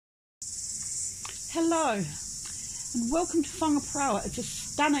Hello and welcome to Whangaproa. It's a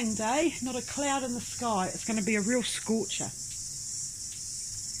stunning day, not a cloud in the sky. It's going to be a real scorcher.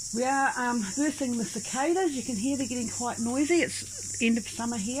 We are versing the cicadas. You can hear they're getting quite noisy. It's end of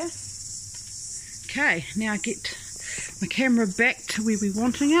summer here. Okay, now get my camera back to where we're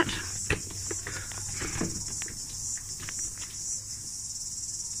wanting it.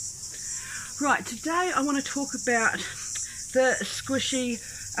 Right, today I want to talk about the squishy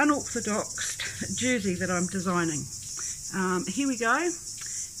unorthodox jersey that I'm designing. Here we go.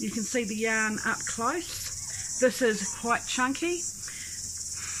 You can see the yarn up close. This is quite chunky,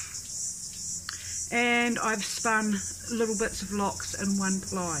 and I've spun little bits of locks in one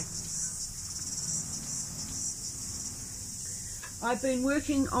ply. I've been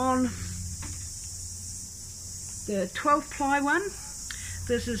working on the 12 ply one.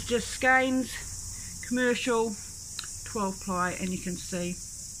 This is just skeins, commercial 12 ply, and you can see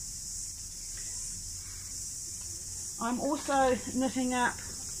I'm also knitting up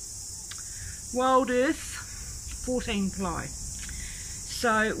Wild Earth 14 ply,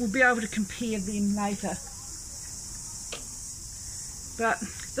 so we'll be able to compare them later. But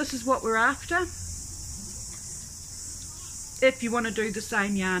this is what we're after if you want to do the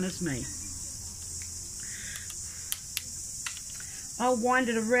same yarn as me. I'll wind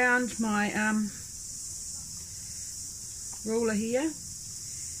it around my ruler here,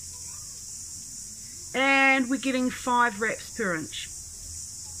 and we're getting 5 wraps per inch.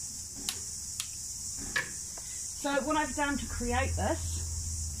 So what I've done to create this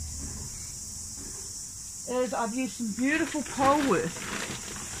is I've used some beautiful pole work.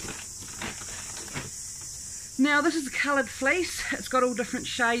 Now this is a coloured fleece. It's got all different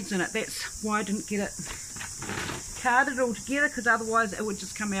shades in it. That's why I didn't get it carded all together, because otherwise it would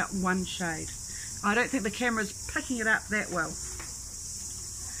just come out one shade. I don't think the camera's picking it up that well.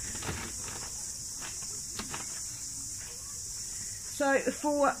 So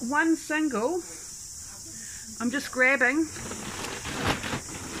for one single, I'm just grabbing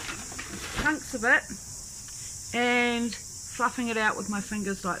chunks of it and fluffing it out with my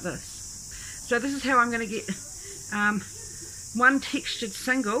fingers like this. So this is how I'm going to get one textured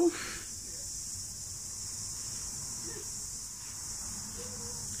single.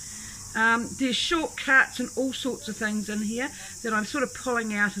 There's shortcuts and all sorts of things in here that I'm sort of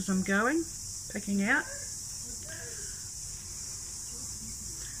pulling out as I'm going, picking out.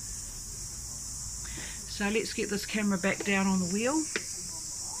 So let's get this camera back down on the wheel.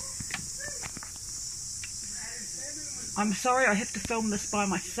 I'm sorry I have to film this by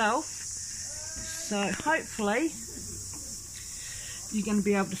myself, so hopefully you're going to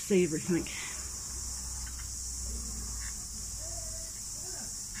be able to see everything.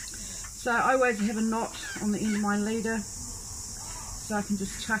 So I always have a knot on the end of my leader, so I can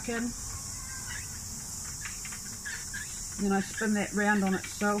just tuck in. Then I spin that round on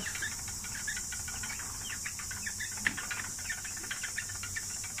itself.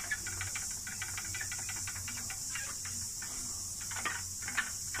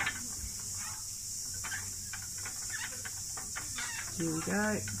 There we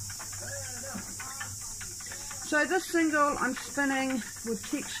go. So this single I'm spinning with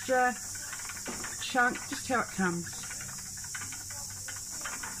texture, chunk, just how it comes.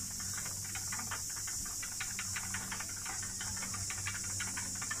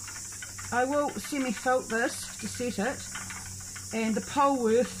 I will semi-felt this to set it, and the pole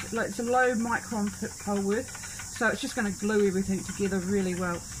worth, like, it's a low micron pole worth, so it's just going to glue everything together really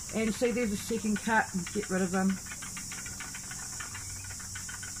well. And see, there's a second cut, and get rid of them.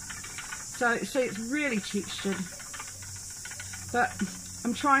 So see, it's really textured, but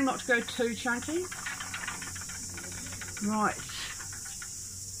I'm trying not to go too chunky. Right,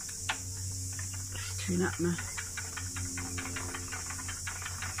 let's tune up my,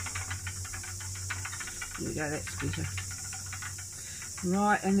 there we go, that's better.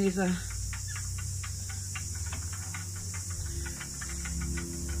 Right, and there's a,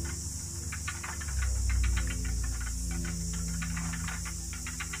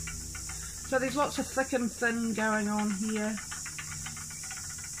 so there's lots of thick and thin going on here.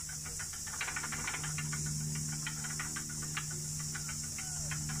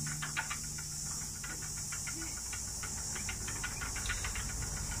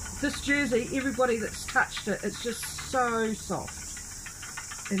 This jersey, everybody that's touched it, it's just so soft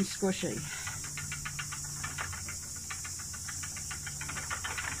and squishy.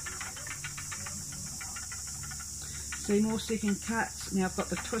 See, more second cuts. Now I've got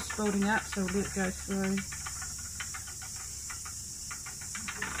the twist building up, so we'll let it go through.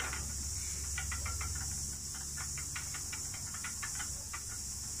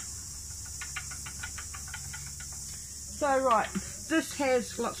 So right, this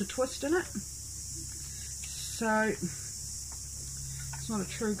has lots of twist in it, so it's not a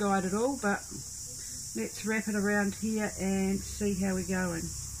true guide at all, but let's wrap it around here and see how we're going.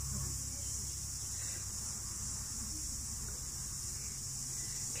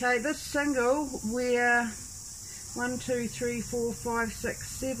 Okay, this single we're 1, 2, 3, 4, 5, 6,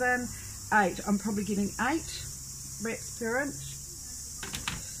 7, 8. I'm probably getting 8 wraps per inch.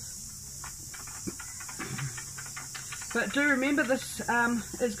 But do remember this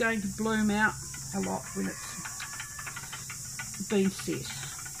is going to bloom out a lot when it's been set.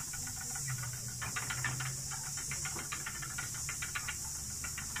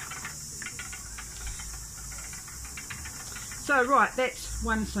 So right, that's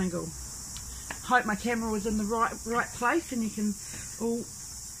one single. Hope my camera was in the right place and you can all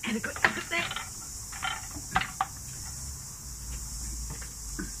have a good look at that.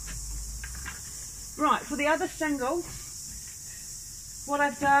 Right, for the other single, what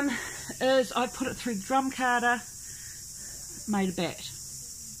I've done is I've put it through the drum carder, made a bat.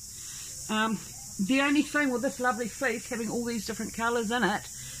 The only thing with this lovely fleece having all these different colours in it,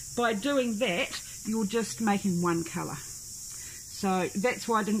 by doing that you're just making one colour. So that's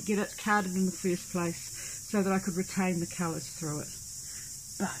why I didn't get it carded in the first place, so that I could retain the colours through it.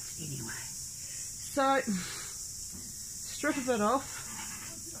 But anyway, so strip a bit off.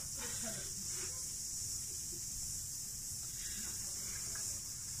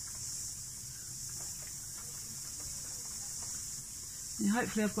 And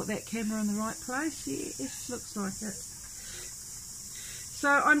hopefully I've got that camera in the right place. Yes, looks like it. So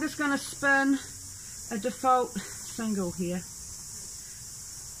I'm just going to spin a default single here.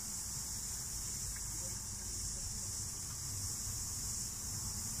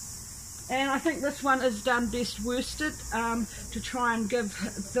 And I think this one is done best worsted to try and give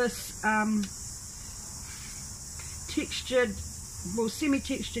this textured, well,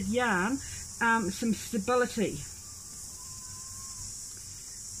 semi-textured yarn some stability.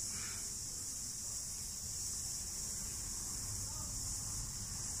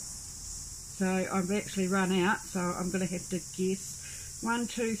 So I've actually run out, so I'm going to have to guess 1,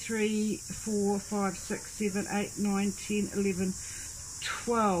 2, 3, 4, 5, 6, 7, 8, 9, 10, 11,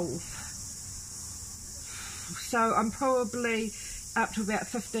 12. So I'm probably up to about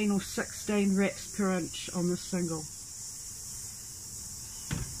 15 or 16 wraps per inch on this single.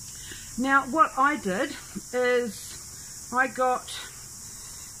 Now what I did is I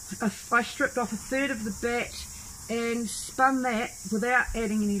stripped off a third of the bat and spun that without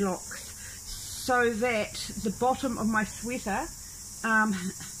adding any locks, so that the bottom of my sweater,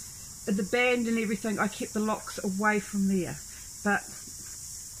 the band and everything, I kept the locks away from there. But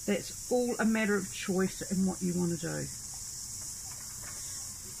that's all a matter of choice and what you want to do.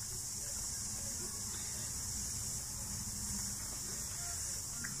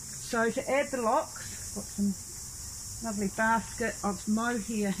 So to add the locks, got some lovely basket of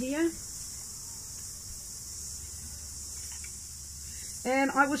mohair here. And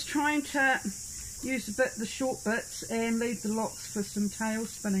I was trying to use the short bits and leave the locks for some tail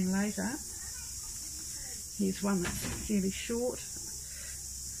spinning later. Here's one that's fairly short.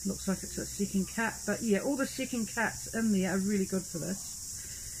 Looks like it's a second cut, but yeah, all the second cuts in there are really good for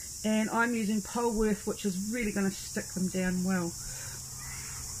this. And I'm using Polworth, which is really going to stick them down well.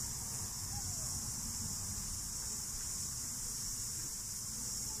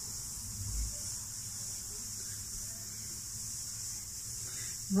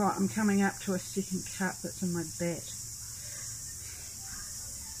 Right, I'm coming up to a second cut that's in my bat.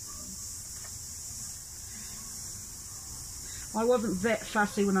 I wasn't that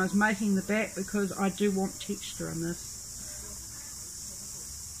fussy when I was making the bat because I do want texture in this.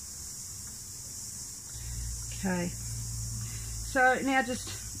 Okay, so now just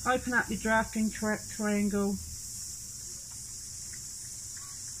open up your drafting triangle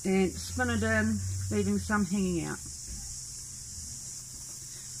and spin it in, leaving some hanging out.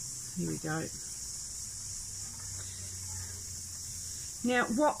 Here we go. Now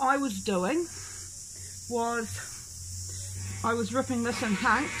what I was doing was I was ripping this in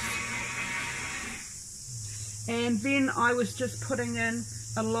hunks, and then I was just putting in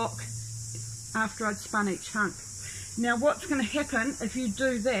a lock after I'd spun each hunk. Now what's going to happen if you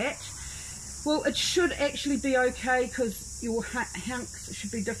do that, well, it should actually be okay because your hunks should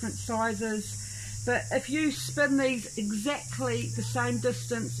be different sizes, but if you spin these exactly the same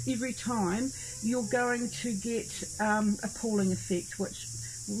distance every time, you're going to get a pooling effect, which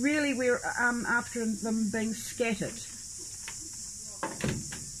really we're after them being scattered.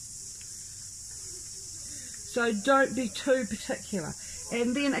 So don't be too particular,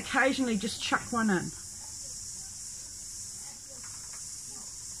 and then occasionally just chuck one in.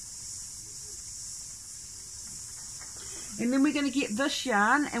 And then we're going to get this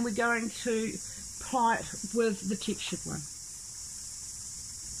yarn and we're going to ply it with the textured one.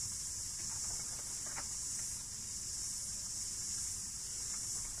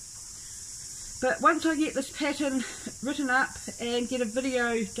 But once I get this pattern written up and get a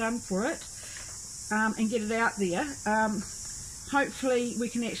video done for it and get it out there, hopefully we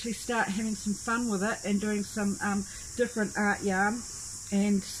can actually start having some fun with it and doing some different art yarn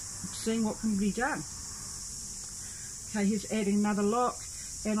and seeing what can be done. Okay, here's adding another lock,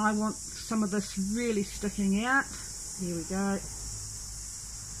 and I want some of this really sticking out. Here we go.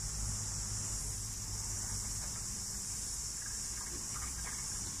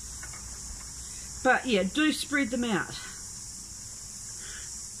 But yeah, do spread them out.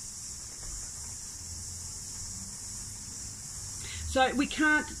 So we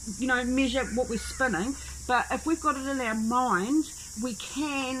can't, you know, measure what we're spinning, but if we've got it in our mind, we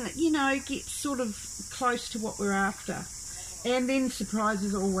can, you know, get sort of close to what we're after. And then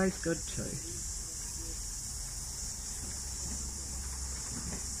surprises are always good too.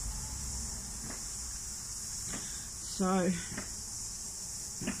 So,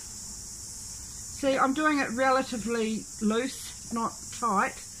 see, I'm doing it relatively loose, not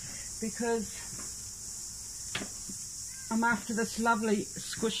tight, because I'm after this lovely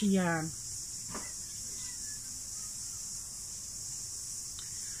squishy yarn.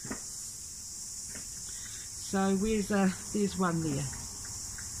 So there's one there.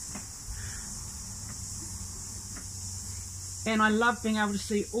 And I love being able to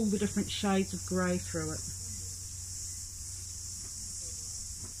see all the different shades of grey through it.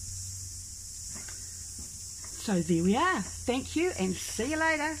 So there we are. Thank you and see you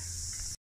later.